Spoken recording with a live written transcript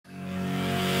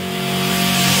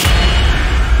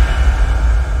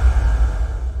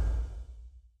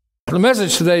The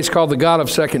message today is called The God of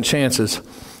Second Chances.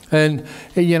 And,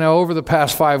 over the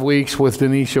past 5 weeks with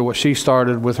Denisha, what she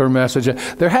started with her message,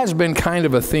 there has been kind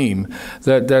of a theme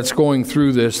that's going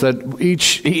through this, that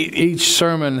each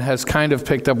sermon has kind of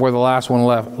picked up where the last one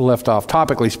left off,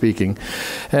 topically speaking.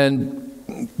 And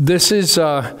this is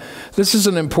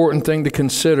an important thing to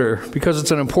consider because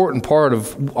it's an important part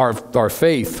of our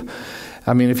faith.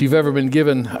 I mean, if you've ever been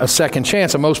given a second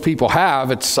chance, and most people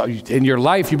have, it's in your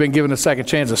life you've been given a second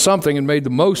chance of something and made the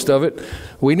most of it.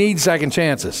 We need second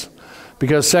chances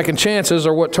because second chances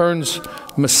are what turns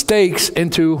mistakes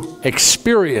into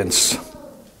experience.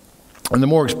 And the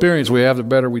more experience we have, the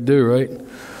better we do, right?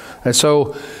 And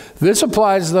so this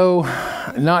applies, though,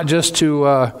 not just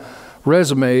to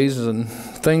resumes and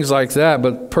things like that,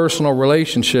 but personal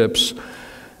relationships.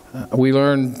 We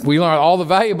learn all the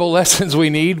valuable lessons we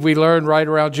need. We learn right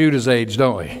around Judah's age,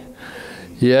 don't we?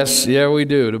 Yes, yeah, we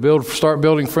do. To start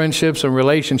building friendships and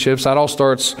relationships, that all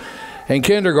starts in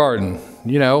kindergarten.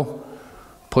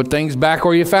 Put things back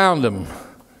where you found them.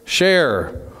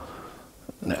 Share.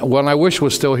 What I wish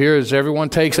was still here is everyone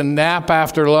takes a nap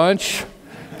after lunch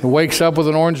and wakes up with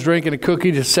an orange drink and a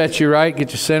cookie to set you right,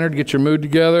 get you centered, get your mood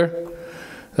together.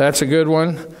 That's a good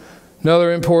one.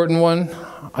 Another important one.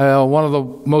 One of the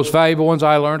most valuable ones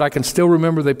I learned, I can still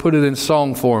remember they put it in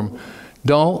song form.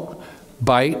 Don't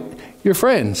bite your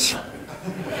friends.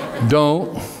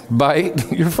 Don't bite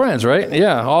your friends, right?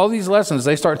 Yeah, all these lessons,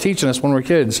 they start teaching us when we're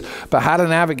kids about how to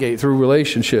navigate through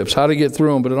relationships, how to get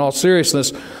through them. But in all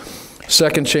seriousness,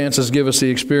 second chances give us the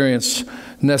experience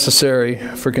necessary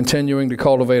for continuing to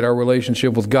cultivate our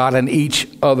relationship with God and each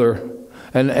other.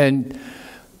 And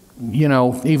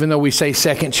even though we say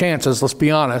second chances, let's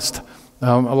be honest,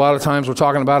 a lot of times we're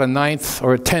talking about a 9th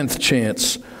or a 10th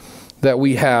chance that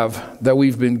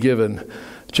we've been given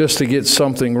just to get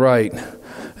something right.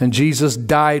 And Jesus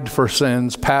died for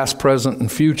sins, past, present,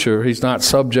 and future. He's not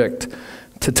subject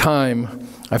to time.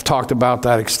 I've talked about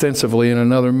that extensively in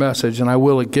another message, and I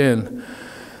will again.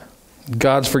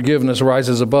 God's forgiveness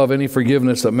rises above any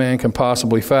forgiveness that man can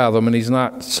possibly fathom, and he's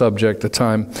not subject to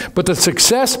time. But the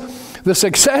success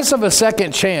of a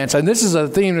second chance, and this is a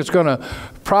theme that's going to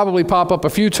probably pop up a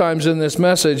few times in this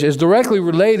message, is directly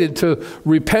related to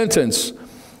repentance.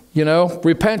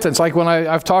 Repentance. Like when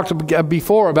I've talked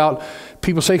before about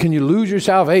people say, can you lose your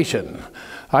salvation?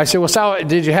 I say, well,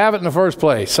 did you have it in the first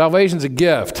place? Salvation's a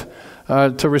gift.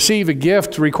 To receive a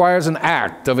gift requires an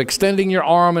act of extending your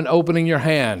arm and opening your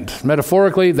hand.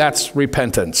 Metaphorically, that's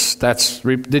repentance.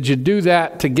 Did you do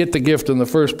that to get the gift in the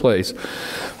first place?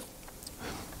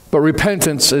 But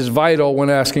repentance is vital when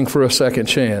asking for a second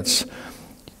chance.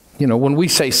 When we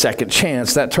say second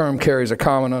chance, that term carries a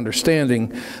common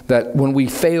understanding that when we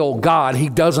fail God, He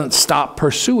doesn't stop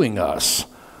pursuing us.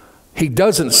 He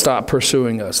doesn't stop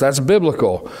pursuing us. That's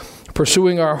biblical.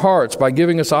 Pursuing our hearts by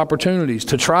giving us opportunities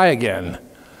to try again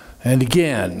and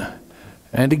again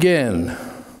and again.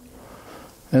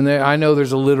 And I know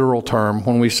there's a literal term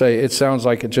when we say it sounds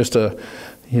like it's just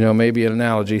maybe an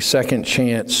analogy, second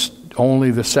chance,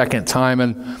 only the second time.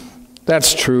 And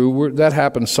that's true. That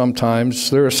happens sometimes.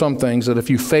 There are some things that if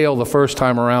you fail the first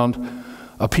time around,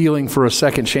 appealing for a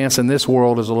second chance in this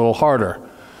world is a little harder.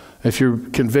 If you're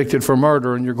convicted for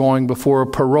murder and you're going before a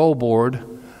parole board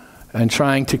and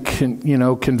trying to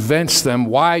convince them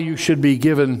why you should be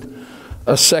given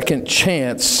a second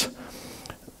chance,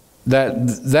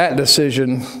 that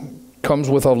decision comes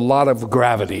with a lot of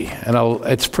gravity, and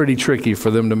it's pretty tricky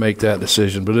for them to make that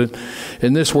decision. But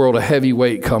in this world, a heavy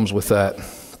weight comes with that.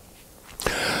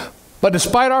 But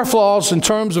despite our flaws in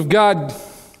terms of God,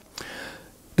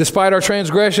 despite our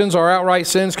transgressions, our outright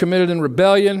sins committed in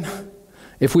rebellion,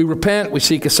 if we repent, we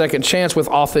seek a second chance with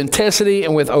authenticity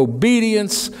and with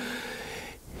obedience,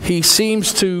 He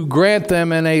seems to grant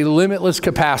them in a limitless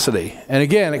capacity. And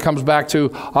again, it comes back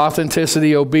to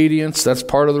authenticity, obedience. That's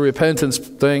part of the repentance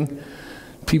thing.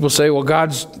 People say, well,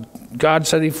 God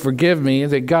said He forgive me,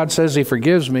 that God says He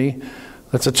forgives me.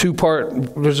 There's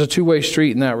a two-way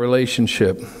street in that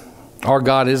relationship. Our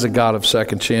God is a God of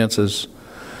second chances.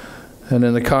 And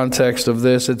in the context of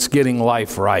this, it's getting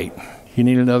life right. You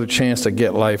need another chance to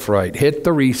get life right. Hit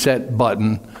the reset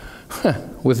button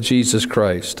with Jesus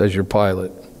Christ as your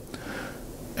pilot.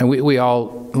 And we all,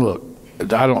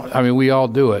 we all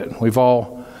do it.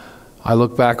 I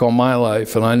look back on my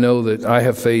life and I know that I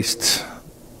have faced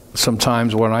some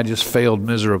times when I just failed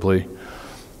miserably.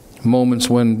 Moments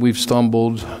when we've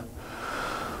stumbled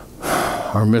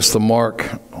or missed the mark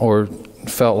or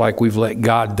felt like we've let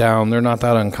God down. They're not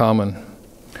that uncommon.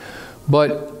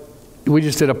 But we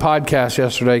just did a podcast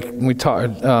yesterday. We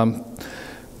talked.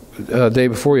 day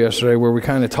before yesterday where we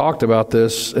kind of talked about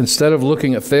this. Instead of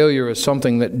looking at failure as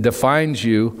something that defines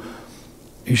you,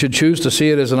 you should choose to see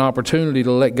it as an opportunity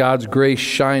to let God's grace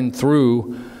shine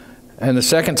through. And the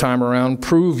second time around,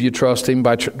 prove you trust Him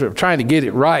by trying to get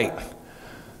it right.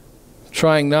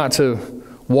 Trying not to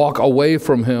walk away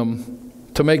from Him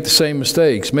to make the same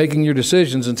mistakes, making your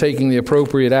decisions and taking the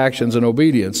appropriate actions in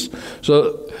obedience.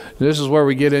 So this is where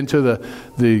we get into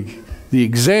the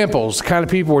examples, the kind of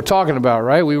people we're talking about,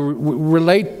 right? We're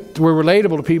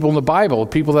relatable to people in the Bible,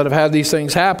 people that have had these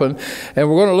things happen. And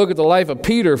we're going to look at the life of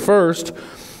Peter first,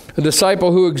 a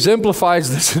disciple who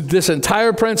exemplifies this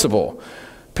entire principle.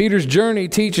 Peter's journey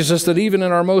teaches us that even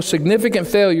in our most significant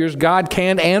failures, God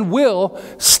can and will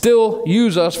still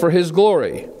use us for His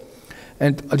glory.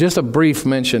 And just a brief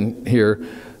mention here.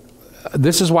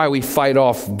 This is why we fight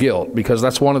off guilt, because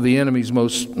that's one of the enemy's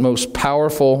most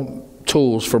powerful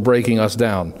tools for breaking us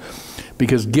down.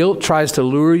 Because guilt tries to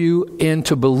lure you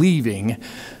into believing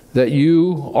that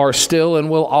you are still and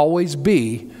will always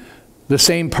be the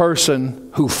same person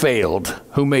who failed,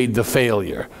 who made the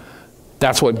failure.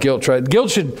 That's what guilt tries. Guilt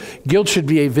should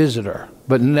be a visitor,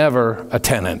 but never a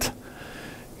tenant.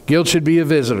 Guilt should be a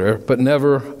visitor, but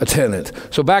never a tenant.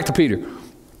 So back to Peter.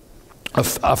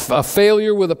 A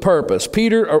failure with a purpose.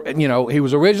 Peter, he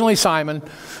was originally Simon,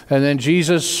 and then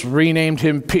Jesus renamed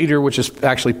him Peter, which is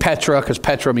actually Petra, because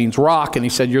Petra means rock, and He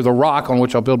said, "You're the rock on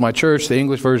which I'll build my church." The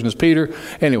English version is Peter.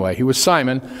 Anyway, he was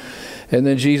Simon, and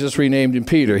then Jesus renamed him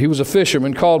Peter. He was a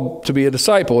fisherman called to be a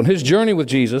disciple, and his journey with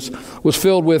Jesus was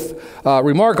filled with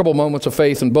remarkable moments of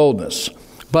faith and boldness.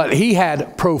 But he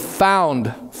had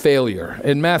profound failure.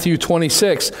 In Matthew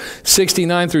 26,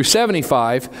 69 through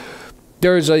 75,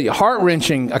 there is a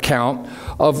heart-wrenching account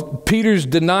of Peter's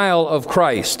denial of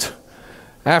Christ.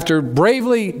 After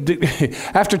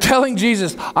telling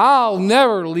Jesus, "I'll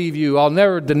never leave you, I'll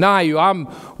never deny you, I'm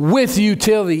with you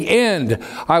till the end,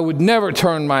 I would never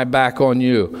turn my back on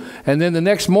you." And then the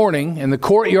next morning, in the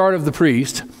courtyard of the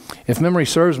priest, if memory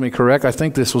serves me correct, I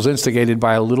think this was instigated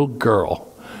by a little girl.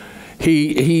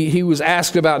 He was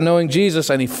asked about knowing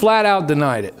Jesus, and he flat out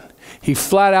denied it. He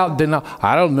flat out denied,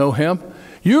 "I don't know Him."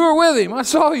 "You were with Him, I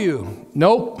saw you."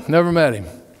 "Nope, never met Him."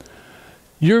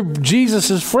 "You're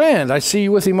Jesus' friend, I see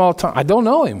you with Him all the time." "I don't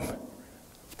know Him."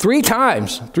 Three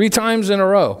times in a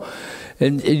row.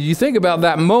 And you think about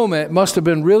that moment, it must have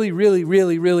been really, really,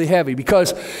 really, really heavy,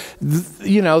 because,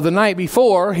 the night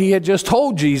before, he had just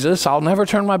told Jesus, "I'll never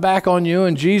turn my back on you,"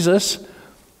 and Jesus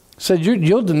said,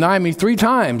 "You'll deny me 3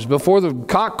 times before the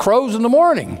cock crows in the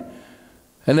morning."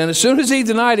 And then as soon as he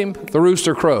denied Him, the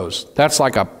rooster crows. That's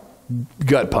like a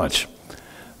gut punch.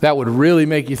 That would really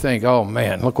make you think, "Oh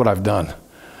man, look what I've done."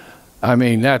 I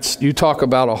mean, you talk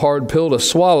about a hard pill to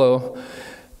swallow.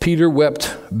 Peter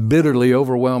wept bitterly,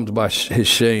 overwhelmed by his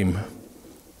shame.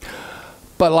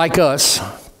 But like us,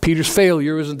 Peter's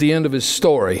failure isn't the end of his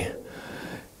story.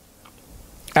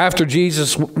 After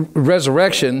Jesus'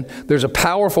 resurrection, there's a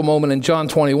powerful moment in John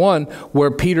 21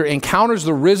 where Peter encounters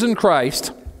the risen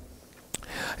Christ.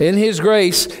 In His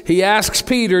grace, He asks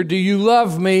Peter, "Do you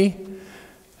love me?"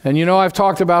 And I've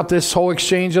talked about this whole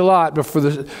exchange a lot, but for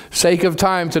the sake of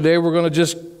time today, we're going to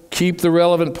just keep the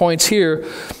relevant points here.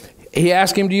 He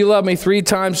asked him, "Do you love me?" 3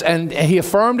 times, and he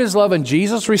affirmed his love, and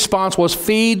Jesus' response was,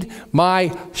 "Feed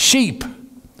my sheep."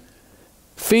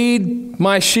 Feed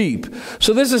my sheep.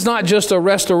 So this is not just a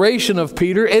restoration of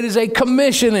Peter, it is a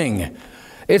commissioning.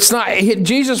 It's not,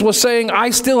 Jesus was saying,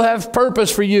 "I still have purpose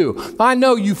for you. I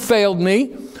know you failed me,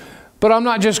 but I'm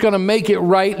not just going to make it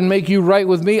right and make you right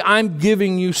with me. I'm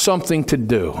giving you something to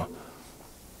do.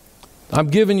 I'm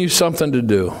giving you something to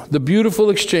do." The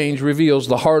beautiful exchange reveals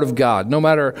the heart of God, no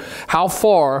matter how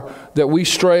far that we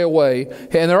stray away.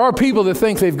 And there are people that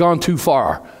think they've gone too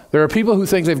far. There are people who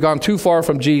think they've gone too far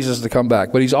from Jesus to come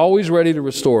back, but He's always ready to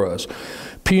restore us.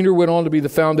 Peter went on to be the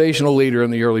foundational leader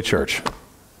in the early church.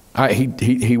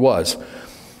 He was.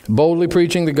 Boldly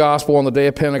preaching the gospel on the day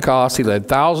of Pentecost, he led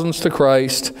thousands to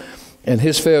Christ, and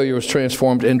his failure was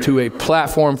transformed into a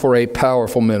platform for a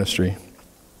powerful ministry.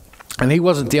 And he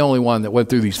wasn't the only one that went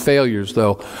through these failures,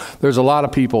 though. There's a lot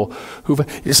of people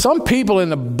some people in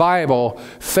the Bible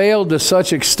failed to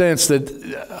such extents that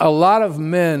a lot of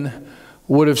men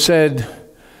would have said,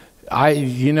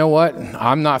 "You know what?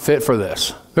 I'm not fit for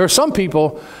this." There are some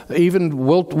people even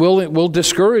will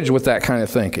discourage with that kind of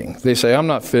thinking. They say, "I'm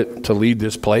not fit to lead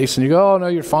this place." And you go, "Oh, no,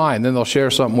 you're fine." Then they'll share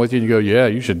something with you and you go, "Yeah,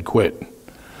 you should quit.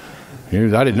 I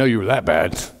didn't know you were that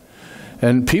bad."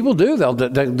 And people do.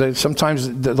 Sometimes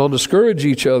they'll discourage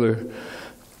each other.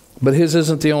 But his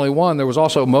isn't the only one. There was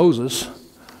also Moses.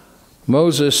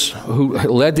 Moses, who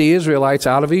led the Israelites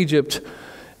out of Egypt.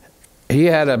 he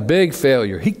had a big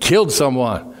failure. He killed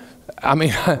someone. I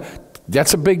mean,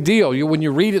 that's a big deal. When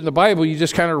you read it in the Bible, you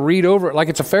just kind of read over it like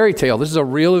it's a fairy tale. This is a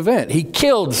real event. He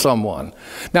killed someone.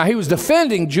 Now, he was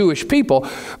defending Jewish people,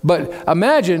 but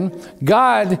imagine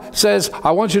God says,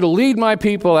 I want you to lead my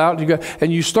people out,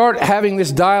 and you start having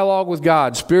this dialogue with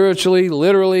God, spiritually,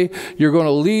 literally. You're going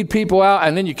to lead people out,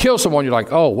 and then you kill someone. You're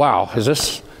like, oh, wow,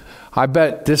 I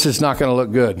bet this is not going to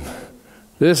look good.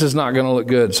 This is not going to look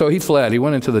good. So he fled. He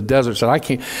went into the desert, said, I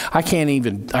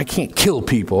can't kill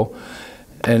people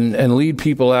and lead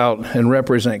people out and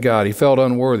represent God. He felt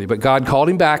unworthy, but God called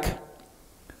him back.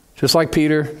 Just like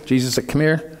Peter, Jesus said, come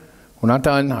here. We're not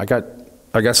done. I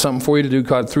got something for you to do.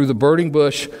 God, through the burning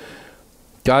bush,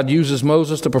 God uses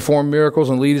Moses to perform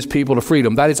miracles and lead his people to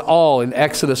freedom. That is all in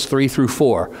Exodus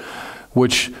 3-4,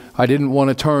 which I didn't want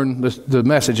to turn the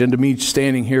message into me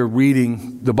standing here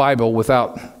reading the Bible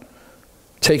without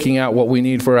taking out what we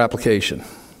need for application.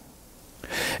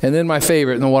 And then my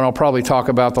favorite, and the one I'll probably talk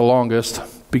about the longest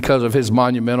because of his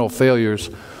monumental failures,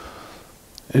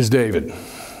 is David.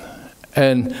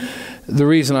 And the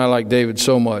reason I like David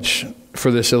so much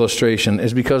for this illustration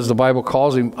is because the Bible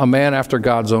calls him a man after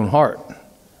God's own heart. I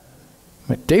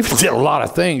mean, David did a lot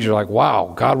of things. You're like,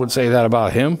 wow, God would say that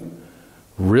about him?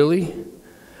 Really?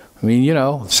 I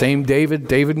mean, same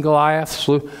David and Goliath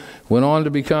went on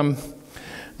to become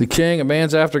the king. A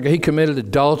man's after, he committed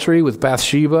adultery with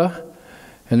Bathsheba.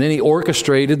 And then he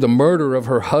orchestrated the murder of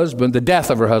her husband, the death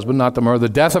of her husband, not the murder, the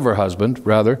death of her husband,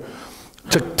 rather,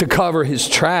 to cover his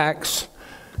tracks.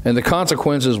 And the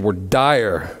consequences were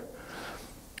dire.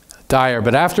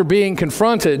 But after being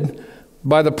confronted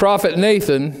by the prophet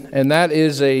Nathan, and that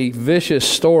is a vicious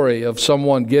story of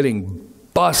someone getting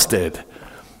busted.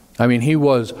 I mean, he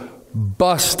was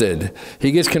busted.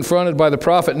 He gets confronted by the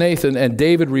prophet Nathan, and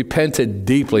David repented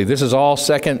deeply. This is all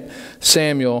 2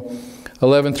 Samuel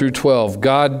 11-12.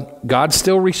 God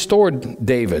still restored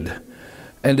David.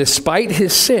 And despite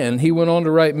his sin, he went on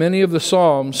to write many of the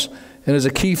Psalms and is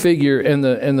a key figure in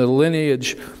the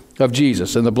lineage of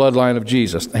Jesus, in the bloodline of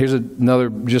Jesus. Here's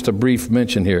just a brief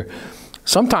mention here.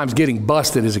 Sometimes getting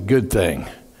busted is a good thing.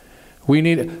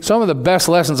 Some of the best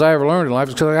lessons I ever learned in life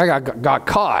is because I got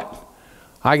caught.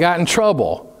 I got in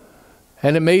trouble.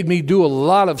 And it made me do a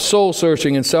lot of soul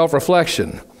searching and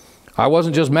self-reflection. I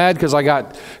wasn't just mad because I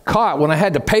got caught. When I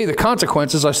had to pay the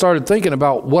consequences, I started thinking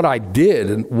about what I did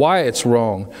and why it's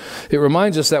wrong. It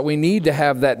reminds us that we need to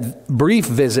have that brief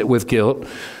visit with guilt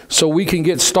so we can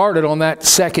get started on that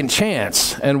second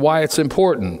chance and why it's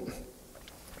important.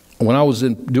 When I was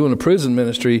doing the prison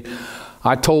ministry,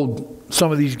 I told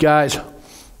some of these guys,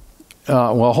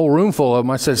 a whole room full of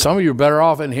them, I said, some of you are better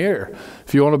off in here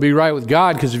if you want to be right with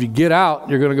God, because if you get out,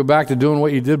 you're going to go back to doing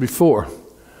what you did before.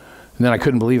 And then I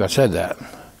couldn't believe I said that.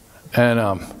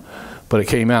 But it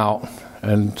came out,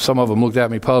 and some of them looked at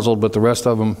me puzzled, but the rest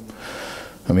of them,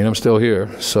 I'm still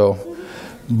here. So,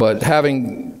 but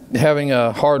having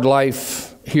a hard life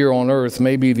here on earth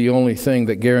may be the only thing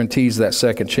that guarantees that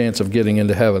second chance of getting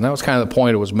into heaven. That was kind of the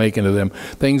point I was making to them.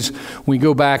 When you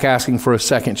go back asking for a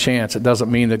second chance, it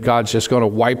doesn't mean that God's just going to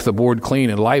wipe the board clean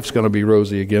and life's going to be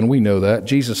rosy again. We know that.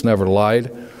 Jesus never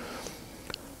lied.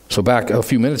 So back a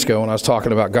few minutes ago when I was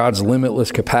talking about God's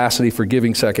limitless capacity for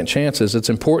giving second chances, it's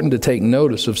important to take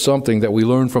notice of something that we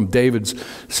learned from David's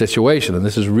situation, and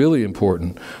this is really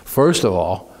important. First of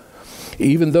all,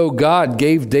 even though God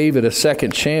gave David a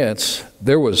second chance,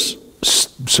 there was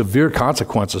severe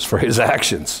consequences for his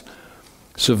actions.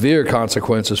 Severe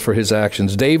consequences for his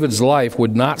actions. David's life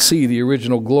would not see the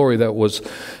original glory that was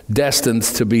destined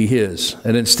to be his,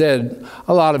 and instead,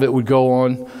 a lot of it would go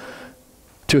on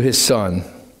to his son.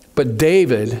 But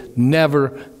David never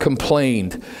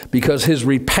complained because his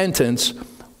repentance,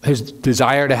 his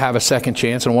desire to have a second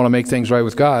chance and want to make things right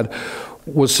with God,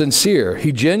 was sincere.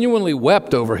 He genuinely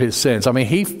wept over his sins.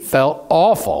 He felt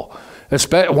awful.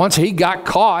 Especially once he got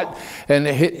caught and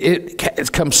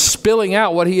it comes spilling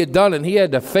out what he had done and he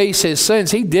had to face his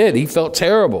sins. He did. He felt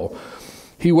terrible.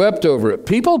 He wept over it.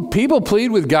 People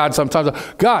plead with God sometimes.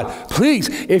 God, please,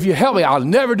 if you help me, I'll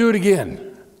never do it again.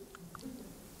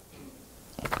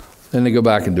 Then they go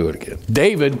back and do it again.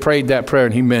 David prayed that prayer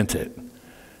and he meant it.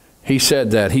 He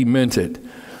said that. He meant it.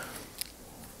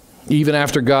 Even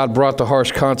after God brought the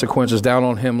harsh consequences down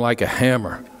on him like a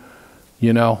hammer.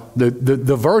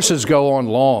 The verses go on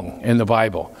long in the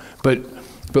Bible. But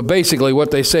But basically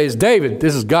what they say is, David,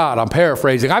 this is God, I'm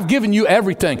paraphrasing. I've given you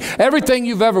everything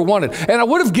you've ever wanted. And I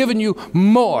would have given you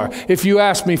more if you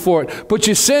asked me for it. But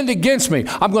you sinned against me.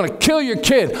 I'm going to kill your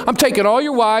kid. I'm taking all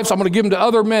your wives. I'm going to give them to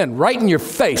other men right in your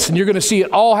face. And you're going to see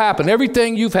it all happen.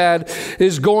 Everything you've had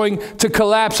is going to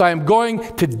collapse. I am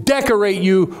going to decorate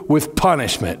you with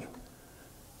punishment.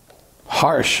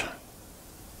 Harsh.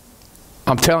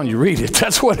 I'm telling you, read it.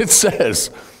 That's what it says.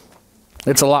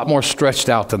 It's a lot more stretched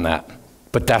out than that.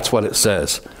 But that's what it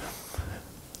says.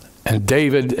 And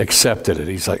David accepted it.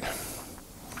 He's like,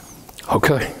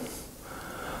 okay.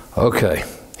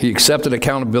 He accepted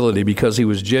accountability because he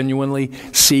was genuinely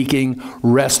seeking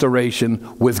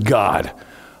restoration with God.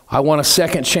 I want a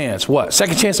second chance. What?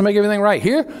 Second chance to make everything right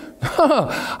here?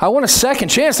 I want a second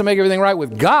chance to make everything right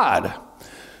with God.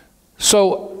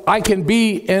 So I can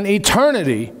be in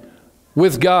eternity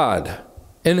with God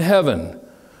in heaven.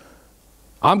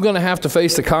 I'm going to have to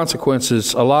face the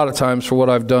consequences a lot of times for what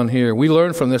I've done here. We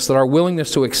learn from this that our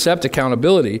willingness to accept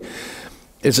accountability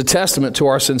is a testament to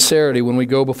our sincerity when we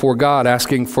go before God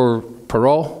asking for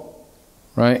parole,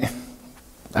 right?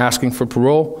 Asking for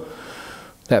parole,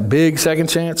 that big second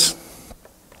chance.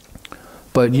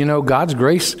 But you know, God's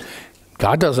grace,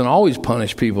 God doesn't always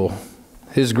punish people.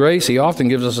 His grace, He often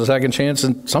gives us a second chance,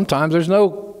 and sometimes there's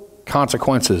no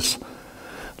consequences.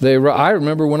 I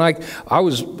remember when I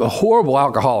was a horrible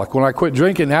alcoholic. When I quit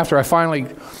drinking, after I finally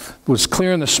was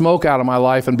clearing the smoke out of my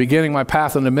life and beginning my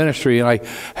path into ministry, and I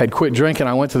had quit drinking,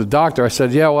 I went to the doctor. I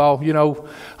said, yeah, well, you know,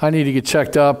 I need to get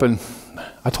checked up. And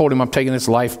I told him I'm taking this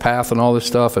life path and all this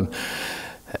stuff.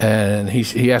 And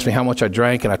he asked me how much I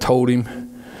drank, and I told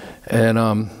him.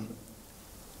 And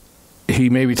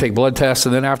he made me take blood tests.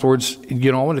 And then afterwards,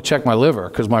 you know, I wanted to check my liver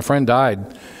because my friend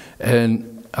died.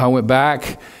 And I went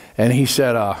back. And he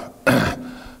said,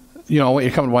 you know, I want you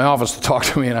to come to my office to talk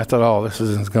to me. And I thought, oh, this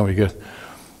isn't going to be good.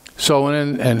 So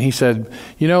and he said,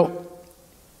 you know,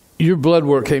 your blood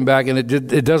work came back and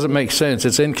it doesn't make sense.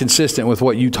 It's inconsistent with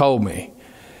what you told me.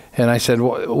 And I said,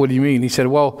 what do you mean? He said,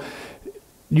 well,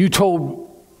 you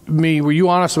told me, were you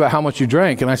honest about how much you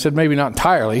drank? And I said, maybe not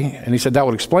entirely. And he said, that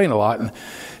would explain a lot.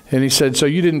 And he said, so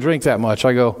you didn't drink that much?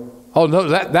 I go, oh, no,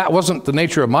 that wasn't the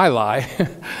nature of my lie.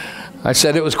 I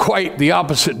said it was quite the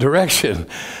opposite direction.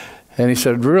 And he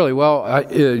said, really? Well,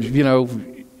 you know,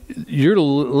 your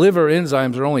liver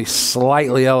enzymes are only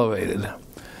slightly elevated.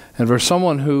 And for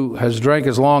someone who has drank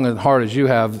as long and hard as you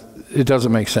have, it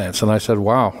doesn't make sense. And I said,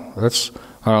 wow, I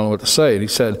don't know what to say. And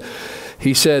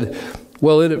he said,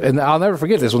 well, and I'll never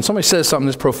forget this. When somebody says something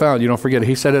this profound, you don't forget it.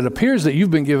 He said, it appears that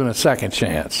you've been given a second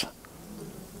chance.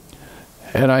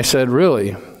 And I said,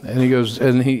 really? And he goes,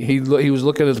 and he was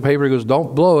looking at the paper. He goes,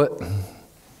 don't blow it.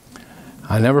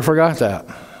 I never forgot that.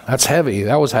 That's heavy.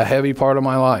 That was a heavy part of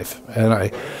my life. And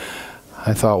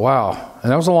I thought, wow.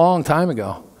 And that was a long time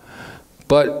ago.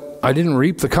 But I didn't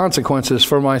reap the consequences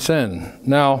for my sin.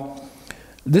 Now,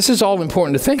 this is all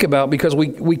important to think about because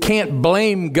we can't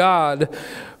blame God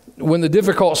when the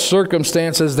difficult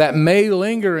circumstances that may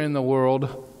linger in the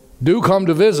world do come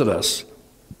to visit us.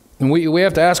 And we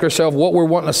have to ask ourselves what we're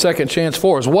wanting a second chance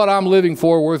for. Is what I'm living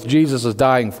for worth Jesus is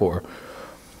dying for?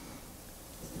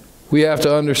 We have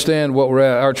to understand what we're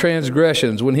at. Our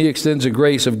transgressions, when He extends a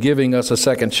grace of giving us a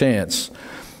second chance.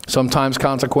 Sometimes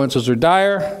consequences are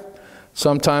dire.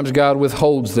 Sometimes God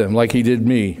withholds them like He did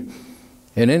me.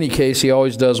 In any case, He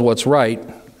always does what's right,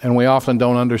 and we often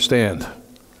don't understand.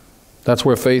 That's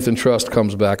where faith and trust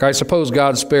comes back. I suppose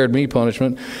God spared me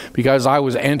punishment because I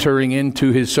was entering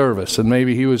into His service, and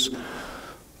maybe He was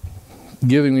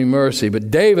giving me mercy. But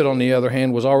David, on the other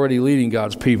hand, was already leading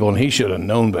God's people, and he should have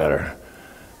known better.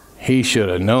 He should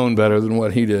have known better than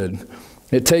what he did.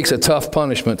 It takes a tough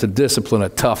punishment to discipline a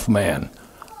tough man,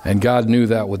 and God knew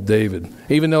that with David.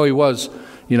 Even though he was,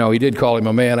 you know, He did call him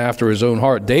a man after His own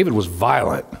heart, David was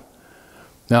violent.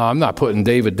 Now, I'm not putting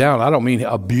David down. I don't mean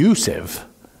abusive.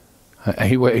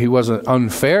 He wasn't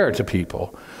unfair to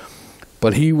people,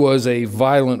 but he was a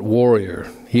violent warrior.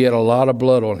 He had a lot of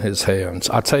blood on his hands.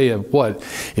 I'll tell you what,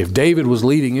 if David was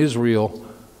leading Israel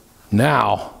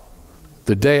now,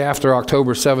 the day after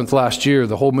October 7th last year,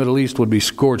 the whole Middle East would be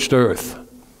scorched earth,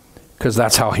 because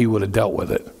that's how he would have dealt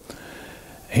with it.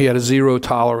 He had a zero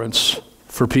tolerance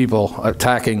for people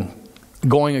attacking,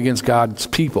 going against God's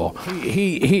people.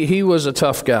 He was a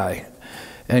tough guy.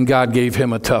 And God gave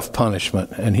him a tough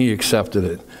punishment, and he accepted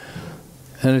it.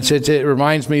 And it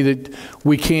reminds me that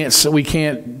we can't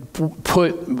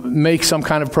make some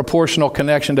kind of proportional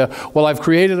connection to, well, I've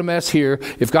created a mess here.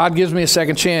 If God gives me a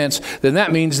second chance, then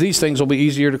that means these things will be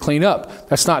easier to clean up.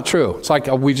 That's not true. It's like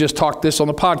we just talked this on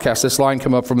the podcast. This line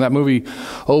came up from that movie,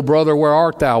 Oh Brother, Where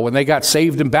Art Thou? When they got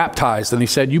saved and baptized. And he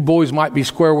said, you boys might be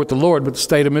square with the Lord, but the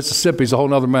state of Mississippi is a whole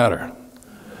nother matter.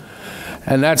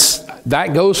 And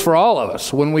that goes for all of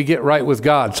us when we get right with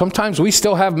God. Sometimes we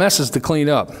still have messes to clean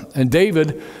up. And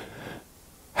David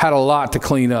had a lot to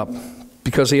clean up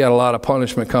because he had a lot of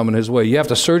punishment coming his way. You have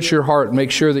to search your heart and make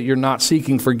sure that you're not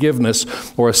seeking forgiveness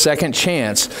or a second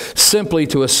chance simply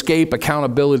to escape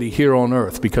accountability here on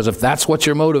earth. Because if that's what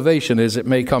your motivation is, it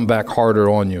may come back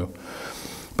harder on you.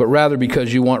 But rather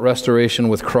because you want restoration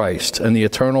with Christ. And the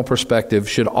eternal perspective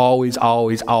should always,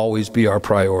 always, always be our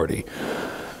priority.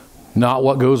 Not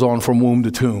what goes on from womb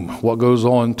to tomb, what goes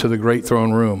on to the great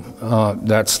throne room.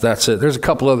 That's it. There's a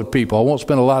couple other people. I won't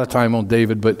spend a lot of time on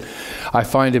David, but I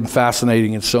find him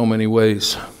fascinating in so many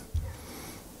ways.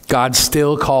 God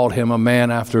still called him a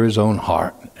man after his own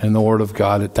heart. And the Word of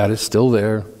God, that is still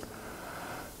there.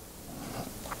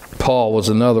 Paul was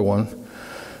another one,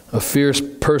 a fierce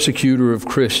persecutor of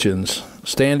Christians,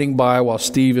 standing by while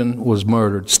Stephen was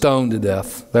murdered, stoned to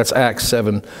death. That's Acts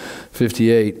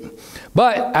 7:58.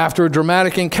 But after a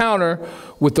dramatic encounter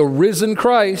with the risen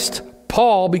Christ,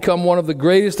 Paul became one of the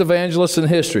greatest evangelists in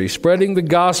history, spreading the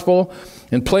gospel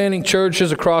and planting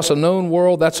churches across a known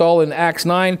world. That's all in Acts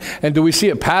 9. And do we see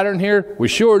a pattern here? We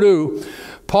sure do.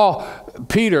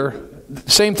 Peter,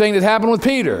 same thing that happened with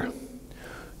Peter.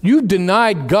 You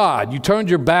denied God. You turned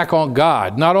your back on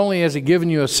God. Not only has he given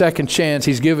you a second chance,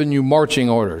 he's given you marching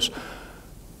orders.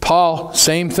 Paul,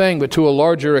 same thing, but to a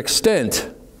larger extent.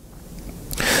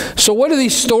 So what do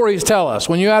these stories tell us?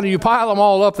 When you pile them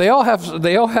all up, they all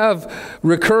have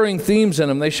recurring themes in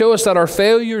them. They show us that our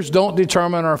failures don't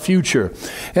determine our future.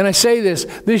 And I say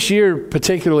this year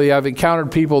particularly, I've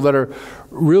encountered people that are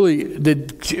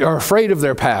afraid of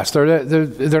their past.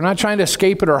 They're not trying to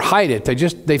escape it or hide it.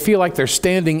 They feel like they're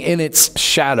standing in its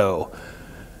shadow.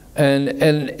 And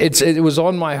it was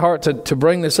on my heart to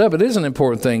bring this up. It is an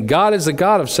important thing. God is the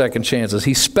God of second chances.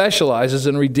 He specializes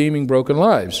in redeeming broken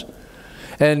lives.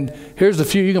 And here's the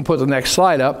few. You can put the next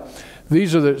slide up.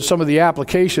 These are some of the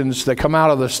applications that come out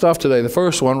of the stuff today. The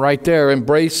first one right there,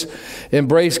 embrace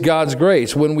God's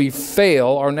grace. When we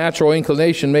fail, our natural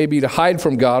inclination may be to hide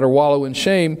from God or wallow in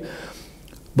shame,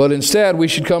 but instead we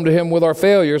should come to him with our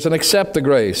failures and accept the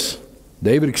grace.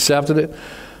 David accepted it.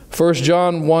 1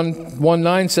 John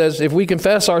 1:9 says, if we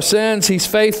confess our sins, he's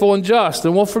faithful and just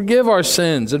and will forgive our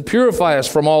sins and purify us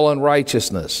from all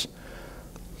unrighteousness.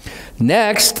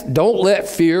 Next, don't let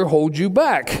fear hold you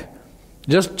back.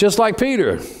 Just like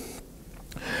Peter.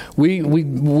 We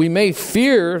may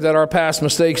fear that our past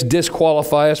mistakes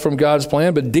disqualify us from God's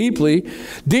plan, but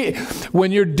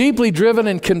when you're deeply driven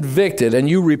and convicted and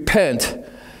you repent,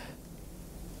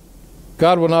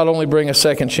 God will not only bring a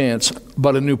second chance,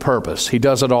 but a new purpose. He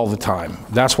does it all the time.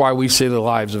 That's why we see the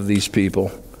lives of these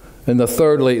people. And the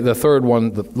third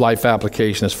one, the life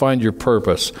application, is find your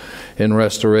purpose in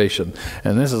restoration.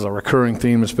 And this is a recurring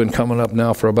theme that's been coming up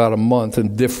now for about a month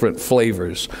in different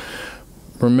flavors.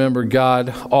 Remember,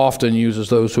 God often uses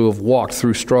those who have walked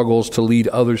through struggles to lead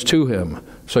others to him.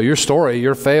 So your story,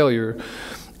 your failure,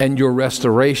 and your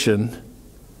restoration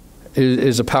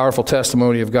is a powerful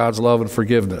testimony of God's love and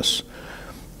forgiveness.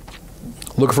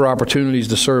 Look for opportunities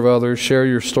to serve others, share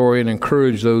your story, and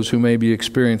encourage those who may be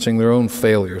experiencing their own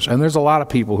failures. And there's a lot of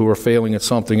people who are failing at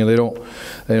something and they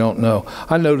don't know.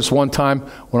 I noticed one time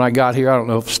when I got here, I don't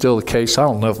know if it's still the case, I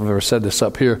don't know if I've ever said this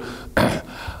up here,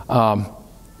 and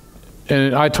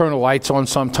I turn the lights on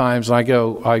sometimes, and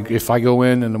if I go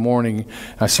in the morning,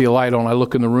 I see a light on, I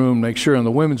look in the room, make sure in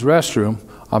the women's restroom,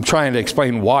 I'm trying to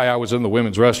explain why I was in the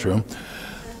women's restroom.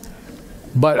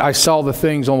 But I saw the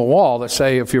things on the wall that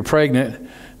say if you're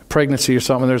pregnancy or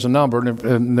something, there's a number,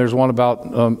 and there's one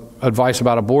about advice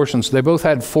about abortions. They both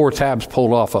had 4 tabs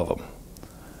pulled off of them.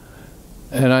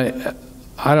 And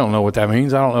I don't know what that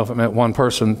means. I don't know if it meant one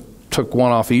person took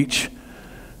one off each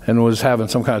and was having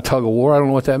some kind of tug of war. I don't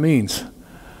know what that means.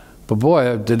 But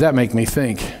boy, did that make me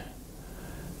think.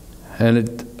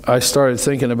 And I started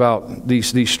thinking about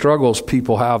these struggles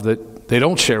people have that they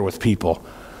don't share with people.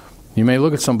 You may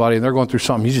look at somebody and they're going through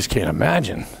something you just can't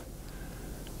imagine.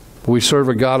 But we serve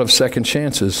a God of second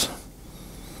chances.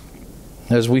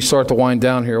 As we start to wind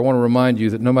down here, I want to remind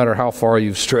you that no matter how far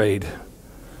you've strayed,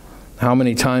 how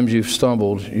many times you've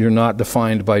stumbled, you're not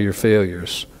defined by your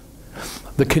failures.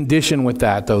 The condition with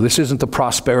that, though, this isn't the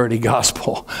prosperity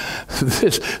gospel.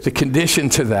 The condition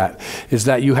to that is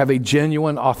that you have a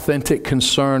genuine, authentic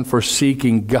concern for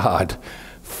seeking God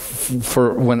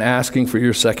for when asking for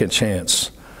your second chance.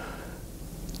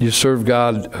 We serve a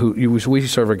God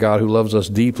who loves us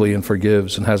deeply and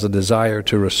forgives and has a desire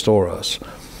to restore us.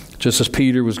 Just as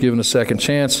Peter was given a second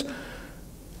chance,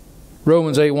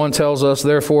 Romans 8:1 tells us,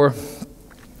 therefore,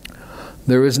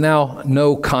 there is now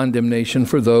no condemnation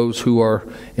for those who are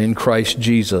in Christ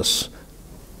Jesus.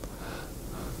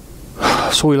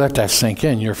 So we let that sink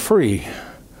in. You're free.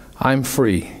 I'm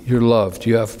free. You're loved.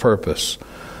 You have purpose.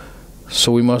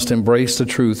 So we must embrace the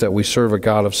truth that we serve a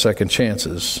God of second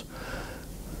chances.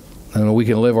 And we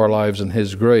can live our lives in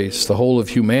His grace. The whole of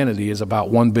humanity is about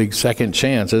one big second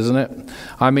chance, isn't it?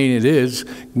 I mean, it is.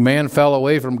 Man fell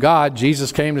away from God.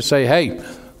 Jesus came to say, hey,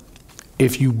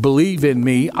 if you believe in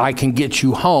me, I can get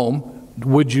you home.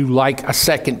 Would you like a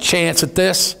second chance at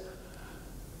this?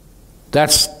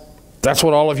 That's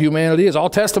what all of humanity is. All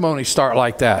testimonies start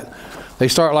like that. They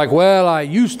start like, well, I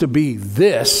used to be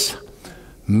this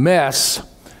mess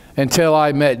until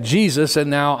I met Jesus, and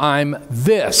now I'm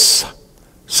this.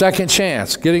 Second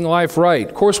chance, getting life right.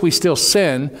 Of course, we still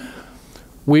sin.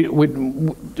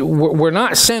 We're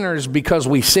not sinners because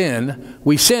we sin.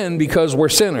 We sin because we're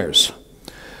sinners.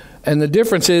 And the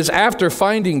difference is, after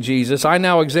finding Jesus, I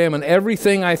now examine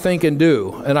everything I think and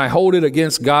do, and I hold it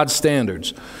against God's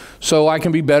standards, so I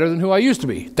can be better than who I used to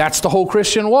be. That's the whole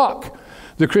Christian walk.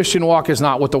 The Christian walk is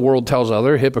not what the world tells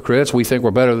other hypocrites. We think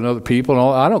we're better than other people. And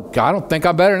all. I don't think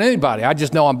I'm better than anybody. I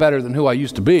just know I'm better than who I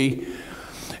used to be.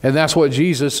 And that's what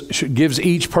Jesus gives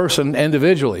each person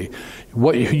individually.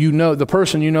 What you know, the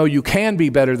person you know you can be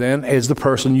better than is the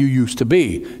person you used to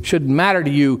be. It shouldn't matter to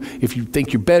you if you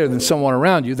think you're better than someone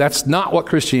around you. That's not what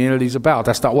Christianity is about.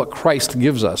 That's not what Christ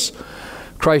gives us.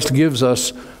 Christ gives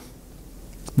us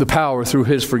the power through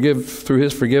His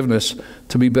forgiveness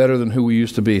to be better than who we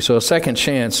used to be. So a second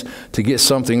chance to get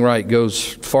something right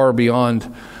goes far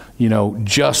beyond,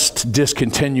 just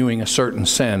discontinuing a certain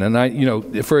sin.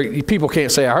 And people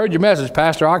can't say, I heard your message,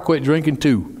 Pastor, I quit drinking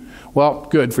too. Well,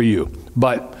 good for you.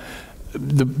 But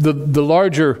the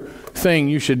larger thing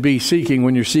you should be seeking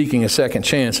when you're seeking a second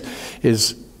chance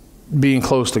is being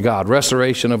close to God,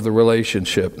 restoration of the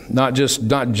relationship, not just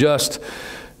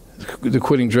the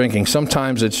quitting drinking.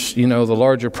 Sometimes it's, the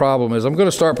larger problem is I'm going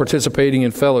to start participating in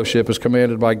fellowship as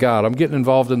commanded by God. I'm getting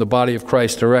involved in the body of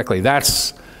Christ directly.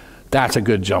 That's a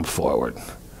good jump forward.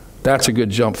 That's a good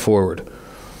jump forward.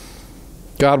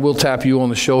 God will tap you on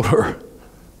the shoulder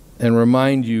and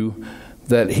remind you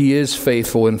that He is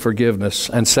faithful in forgiveness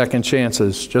and second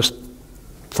chances. Just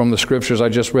from the scriptures I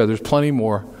just read, there's plenty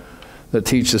more that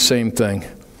teach the same thing.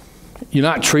 You're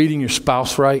not treating your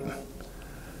spouse right.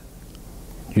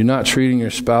 You're not treating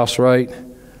your spouse right.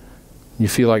 You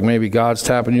feel like maybe God's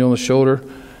tapping you on the shoulder.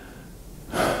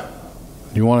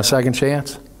 You want a second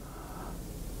chance?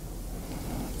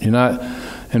 You're not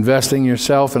investing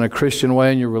yourself in a Christian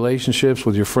way in your relationships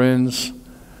with your friends,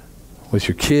 with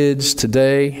your kids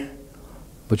today,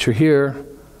 but you're here.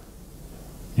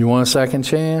 You want a second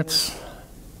chance?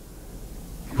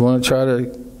 You want to try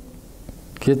to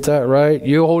get that right?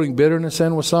 You're holding bitterness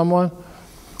in with someone?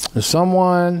 There's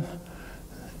someone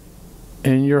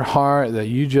in your heart that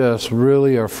you just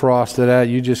really are frosted at,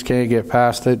 you just can't get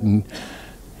past it, and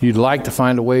you'd like to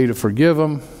find a way to forgive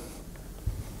them.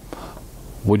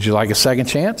 Would you like a second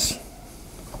chance?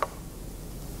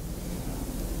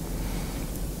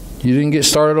 You didn't get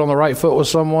started on the right foot with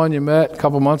someone you met a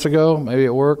couple months ago, maybe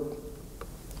at work?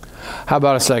 How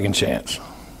about a second chance?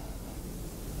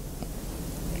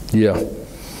 Yeah.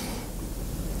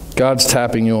 God's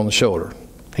tapping you on the shoulder.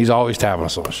 He's always tapping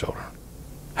us on the shoulder.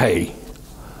 Hey,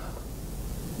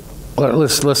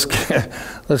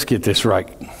 let's get this right.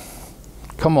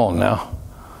 Come on now.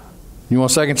 You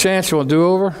want a second chance? You want to do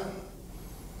over?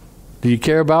 Do you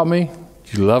care about me?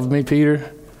 Do you love me,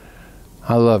 Peter?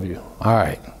 I love you. All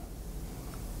right.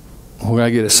 We're going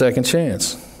to get a second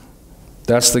chance.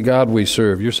 That's the God we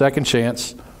serve. Your second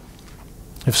chance,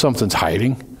 if something's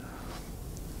hiding,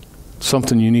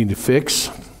 something you need to fix,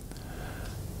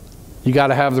 you got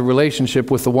to have the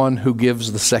relationship with the one who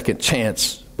gives the second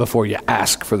chance before you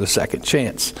ask for the second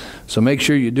chance. So make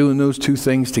sure you're doing those two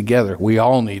things together. We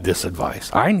all need this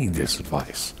advice. I need this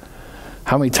advice.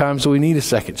 How many times do we need a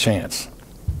second chance?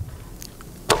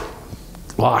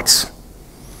 Lots.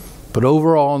 But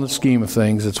overall, in the scheme of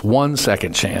things, it's one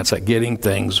second chance at getting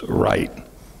things right.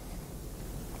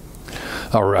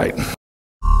 All right.